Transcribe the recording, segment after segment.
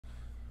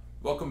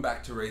Welcome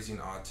back to Raising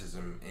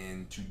Autism,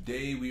 and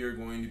today we are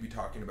going to be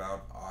talking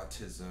about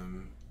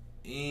autism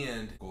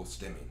and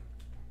stimming.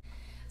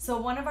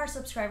 So one of our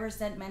subscribers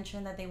did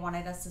mention that they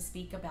wanted us to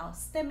speak about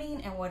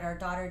stimming and what our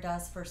daughter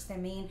does for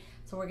stimming.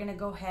 So we're gonna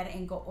go ahead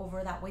and go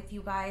over that with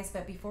you guys.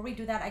 But before we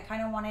do that, I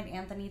kind of wanted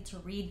Anthony to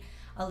read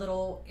a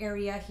little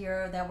area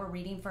here that we're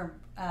reading from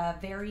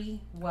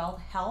Very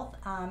Well Health.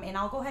 And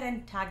I'll go ahead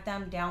and tag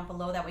them down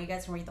below. That way you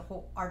guys can read the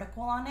whole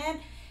article on it.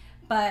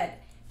 But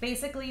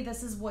basically,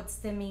 this is what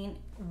stimming,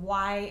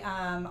 why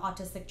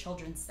autistic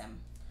children stim.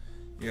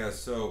 Yeah,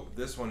 so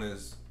this one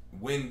is,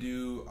 when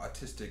do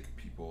autistic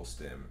people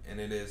stim? And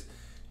it is,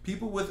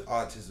 people with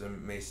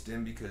autism may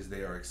stim because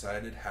they are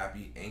excited,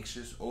 happy,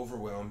 anxious,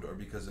 overwhelmed, or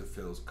because it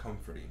feels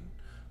comforting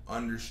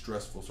under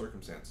stressful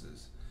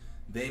circumstances.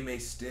 They may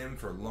stim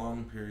for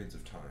long periods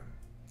of time.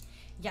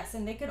 Yes,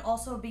 and they could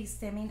also be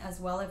stimming as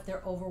well if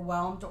they're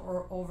overwhelmed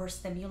or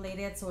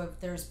overstimulated. So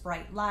if there's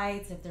bright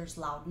lights, if there's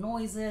loud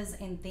noises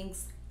and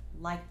things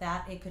like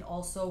that, it could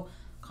also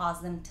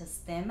cause them to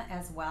stim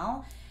as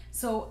well.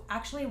 So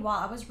actually, while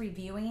I was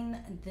reviewing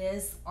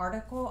this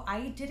article,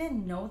 I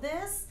didn't know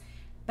this,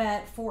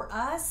 but for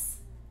us,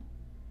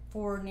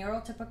 for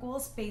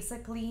neurotypicals,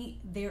 basically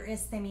there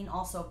is stimming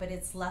also, but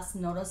it's less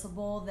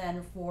noticeable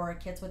than for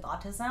kids with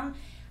autism.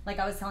 Like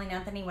I was telling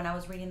Anthony when I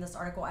was reading this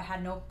article, I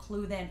had no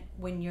clue that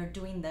when you're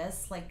doing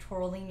this, like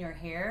twirling your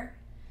hair,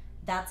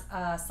 that's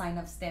a sign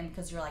of stim,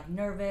 because you're like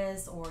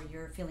nervous or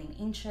you're feeling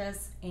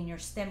anxious and you're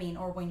stimming,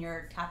 or when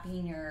you're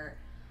tapping your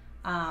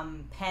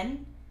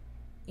pen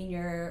and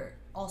you're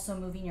also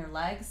moving your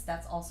legs,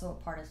 that's also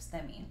a part of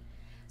stimming.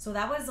 So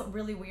that was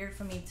really weird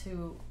for me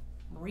to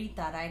read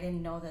that. I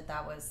didn't know that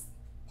that was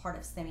part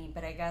of stimming,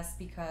 but I guess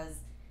because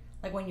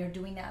like when you're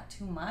doing that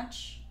too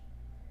much,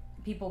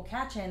 people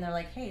catch it and they're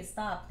like, hey,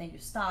 stop, then you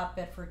stop.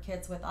 But for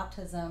kids with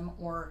autism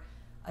or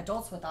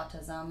adults with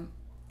autism,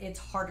 it's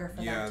harder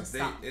for them to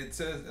stop. It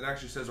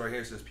actually says right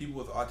here, it says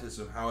people with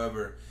autism,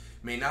 however,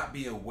 may not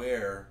be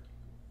aware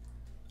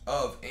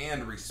of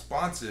and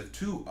responsive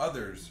to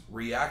others'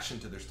 reaction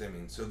to their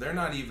stimming. So they're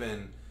not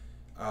even,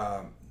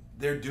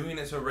 they're doing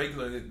it so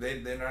regularly,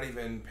 they're not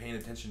even paying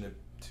attention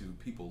to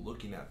people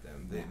looking at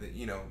them.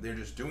 They're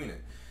just doing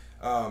it.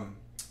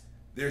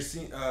 There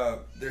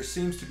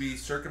seems to be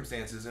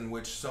circumstances in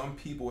which some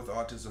people with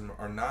autism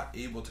are not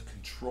able to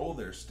control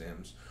their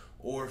stims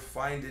or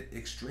find it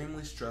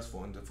extremely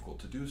stressful and difficult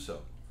to do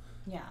so.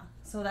 Yeah,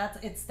 so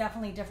it's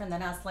definitely different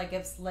than us. Like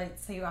if,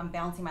 let's say I'm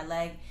bouncing my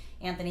leg,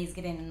 Anthony's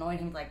getting annoyed,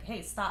 he's like,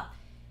 hey, stop.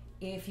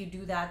 If you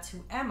do that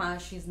to Emma,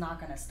 she's not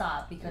gonna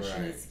stop because she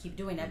needs to keep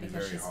doing it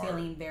because she's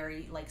feeling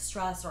very like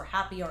stressed or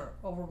happy or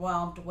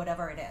overwhelmed,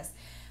 whatever it is.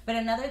 But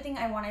another thing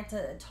I wanted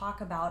to talk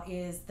about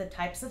is the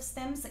types of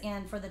stims.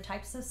 And for the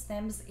types of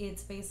stims,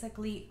 it's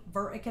basically,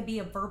 it could be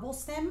a verbal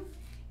stim,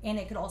 and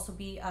it could also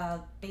be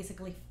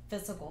basically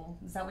physical.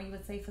 Is that what you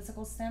would say,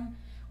 physical stim?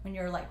 When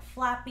you're like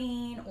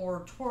flapping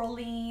or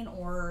twirling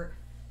or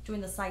doing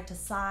the side to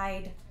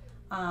side.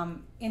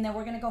 And then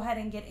we're gonna go ahead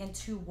and get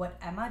into what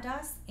Emma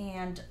does.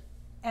 And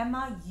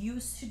Emma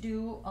used to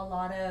do a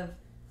lot of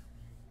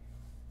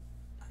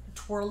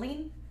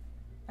twirling,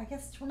 I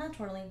guess, not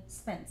twirling,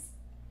 spins.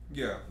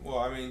 Yeah, well,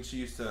 I mean, she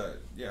used to,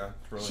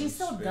 twirling, she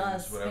still spins,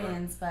 does whatever.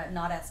 Spins, but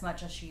not as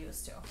much as she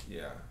used to.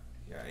 Yeah,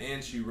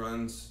 and she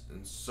runs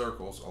in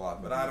circles a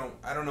lot, but I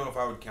don't know if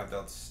I would count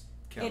that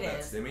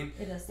stimming.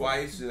 It is. Well, I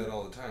used to do that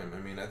all the time.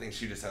 I mean, I think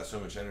she just has so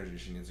much energy,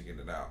 she needs to get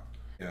it out.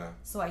 Yeah.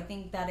 So I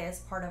think that is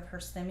part of her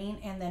stimming,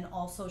 and then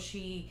also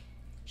she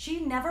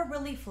never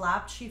really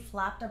flapped. She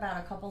flapped about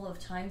a couple of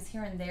times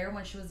here and there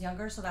when she was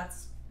younger, so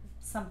that's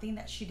something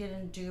that she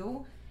didn't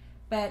do,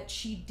 but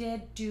she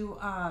did do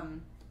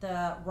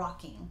the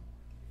rocking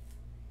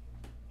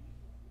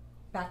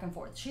back and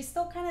forth. She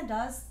still kind of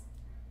does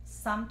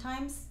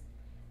sometimes,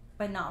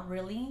 but not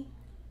really.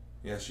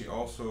 Yeah, she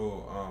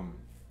also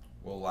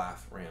will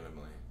laugh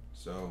randomly.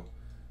 So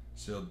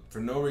she'll, for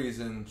no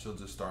reason, she'll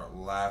just start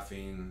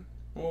laughing.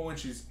 Well, when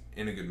she's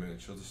in a good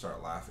mood, she'll just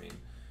start laughing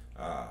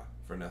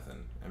for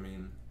nothing. I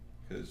mean,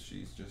 because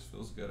she just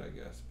feels good, I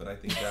guess. But I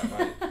think that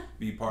might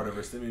be part of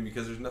her stimming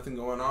because there's nothing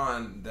going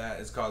on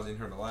that is causing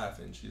her to laugh,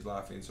 and she's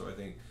laughing. So I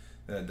think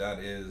that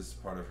is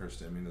part of her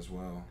stimming as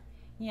well.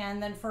 Yeah,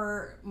 and then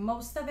for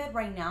most of it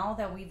right now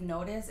that we've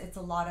noticed, it's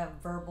a lot of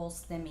verbal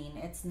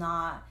stimming. It's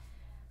not,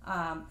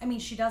 I mean,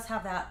 she does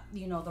have that,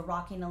 the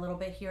rocking a little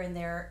bit here and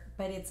there,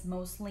 but it's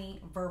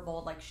mostly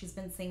verbal. Like she's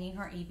been singing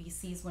her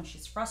ABCs when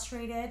she's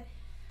frustrated,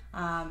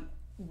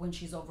 when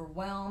she's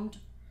overwhelmed,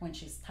 when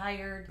she's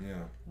tired,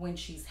 when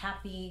she's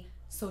happy.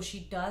 So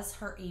she does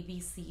her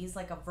ABCs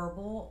like a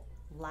verbal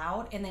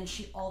loud, and then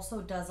she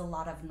also does a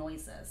lot of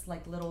noises,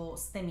 like little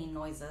stimming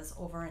noises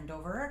over and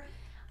over.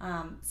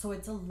 So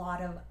it's a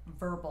lot of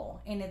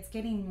verbal, and it's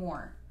getting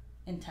more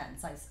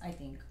intense, I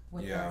think,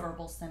 with the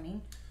verbal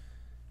stimming.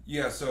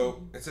 Yeah,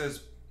 so it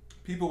says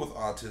people with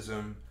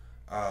autism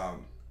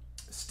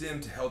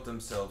stim to help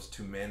themselves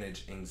to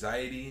manage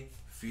anxiety,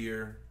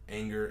 fear,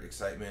 anger,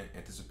 excitement,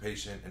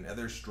 anticipation, and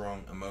other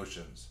strong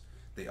emotions.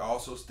 They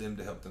also stim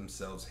to help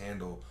themselves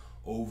handle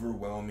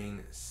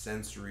overwhelming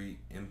sensory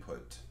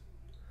input.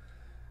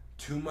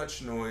 Too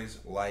much noise,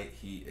 light,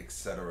 heat,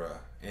 etc.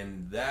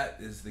 And that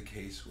is the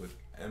case with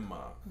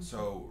Emma.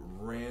 So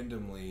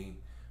randomly,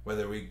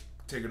 whether we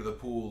take her to the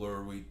pool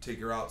or we take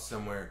her out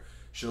somewhere,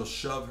 she'll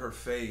shove her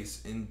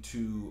face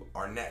into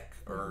our neck,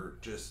 or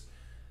just,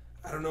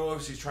 I don't know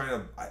if she's trying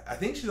to, I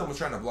think she's almost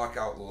trying to block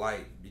out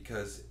light,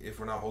 because if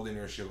we're not holding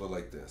her, she'll go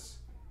like this.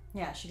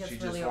 Yeah, she gets she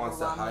really just wants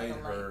to overwhelmed hide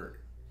with the light. her.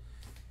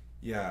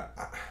 Yeah,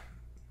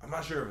 I'm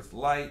not sure if it's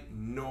light,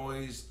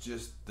 noise,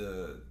 just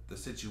the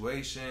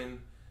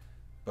situation,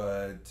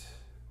 but,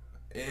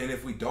 and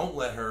if we don't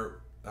let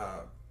her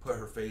put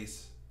her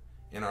face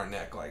in our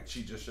neck, like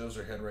she just shows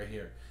her head right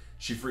here,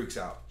 she freaks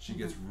out. She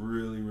gets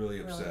really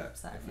upset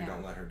if we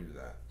don't let her do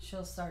that.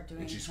 She'll start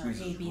doing and she her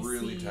squeezes ABCs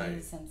really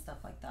tight and stuff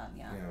like that.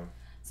 Yeah. Yeah.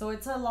 So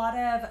it's a lot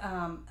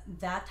of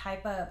that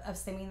type of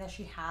stimming that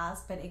she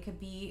has, but it could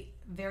be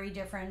very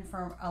different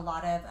from a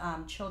lot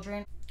of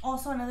children.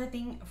 Also, another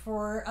thing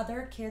for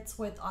other kids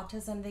with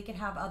autism, they can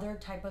have other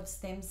type of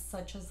stims,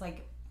 such as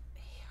like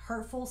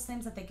hurtful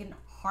stims that they can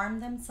harm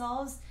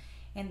themselves.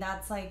 And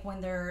that's like when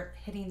they're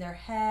hitting their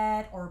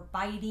head or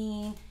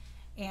biting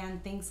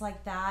and things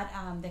like that,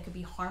 that could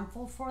be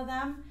harmful for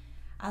them.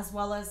 As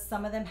well as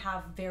some of them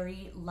have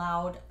very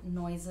loud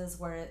noises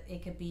where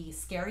it could be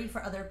scary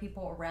for other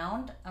people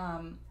around.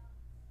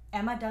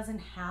 Emma doesn't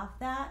have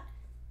that.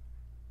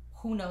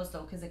 Who knows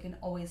though, because it can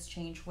always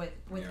change with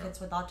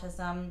kids with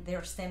autism.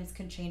 Their stims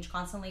can change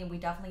constantly, and we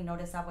definitely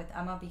noticed that with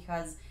Emma,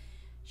 because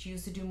she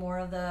used to do more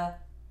of the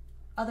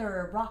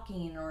other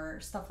rocking or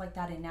stuff like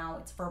that, and now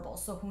it's verbal.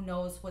 So who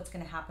knows what's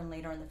going to happen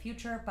later in the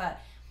future.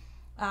 But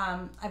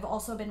I've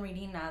also been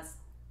reading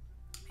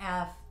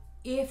as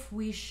if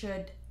we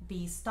should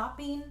be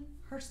stopping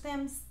her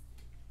stims,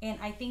 and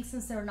I think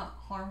since they're not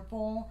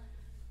harmful,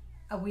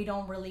 we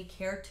don't really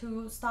care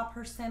to stop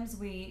her stims.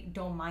 We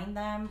don't mind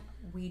them.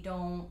 We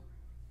don't.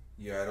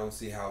 Yeah, I don't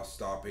see how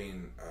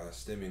stopping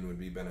stimming would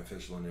be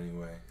beneficial in any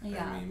way.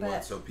 Yeah, I mean,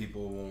 but so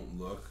people won't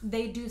look?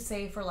 They do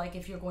say for like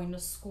if you're going to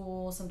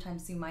school,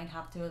 sometimes you might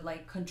have to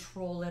like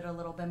control it a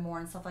little bit more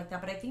and stuff like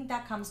that. But I think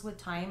that comes with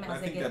time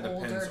as they get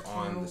older. I think that depends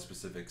on the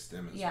specific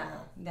stim as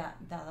well. Yeah,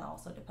 that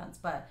also depends.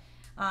 But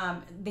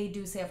they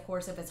do say, of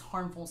course, if it's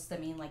harmful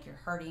stimming, like you're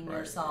hurting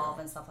yourself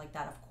and stuff like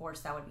that, of course,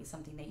 that would be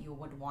something that you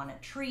would want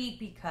to treat,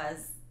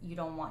 because you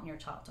don't want your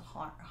child to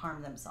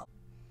harm themselves.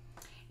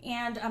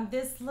 And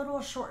this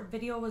little short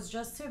video was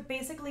just to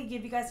basically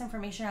give you guys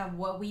information of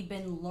what we've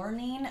been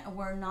learning.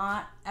 We're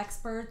not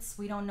experts.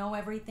 We don't know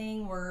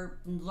everything. We're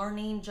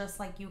learning just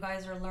like you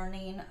guys are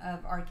learning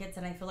of our kids.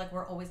 And I feel like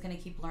we're always going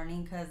to keep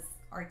learning, because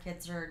our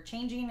kids are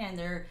changing and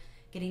they're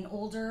getting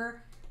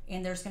older,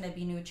 and there's going to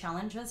be new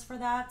challenges for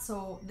that.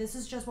 So this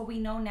is just what we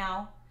know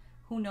now.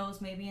 Who knows,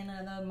 maybe in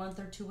another month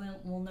or two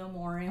we'll know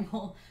more and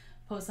we'll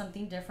post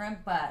something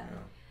different. But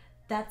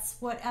that's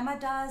what Emma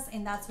does,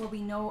 and that's what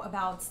we know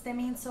about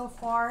stimming so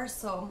far.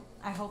 So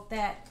I hope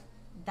that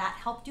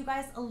helped you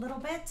guys a little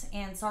bit.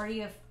 And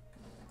sorry if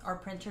our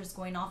printer's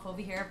going off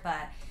over here,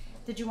 but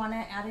did you want to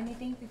add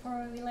anything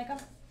before we let go?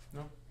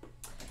 No.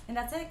 And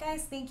that's it,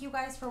 guys. Thank you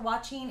guys for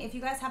watching. If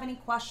you guys have any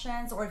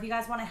questions, or if you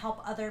guys want to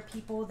help other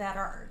people that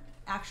are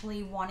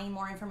actually wanting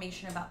more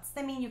information about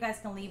stimming, you guys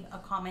can leave a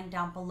comment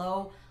down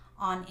below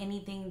on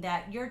anything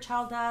that your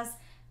child does.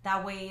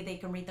 That way they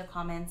can read the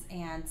comments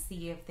and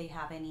see if they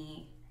have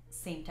any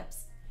same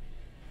tips.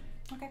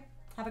 Okay,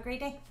 have a great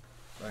day.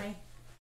 Bye. Bye.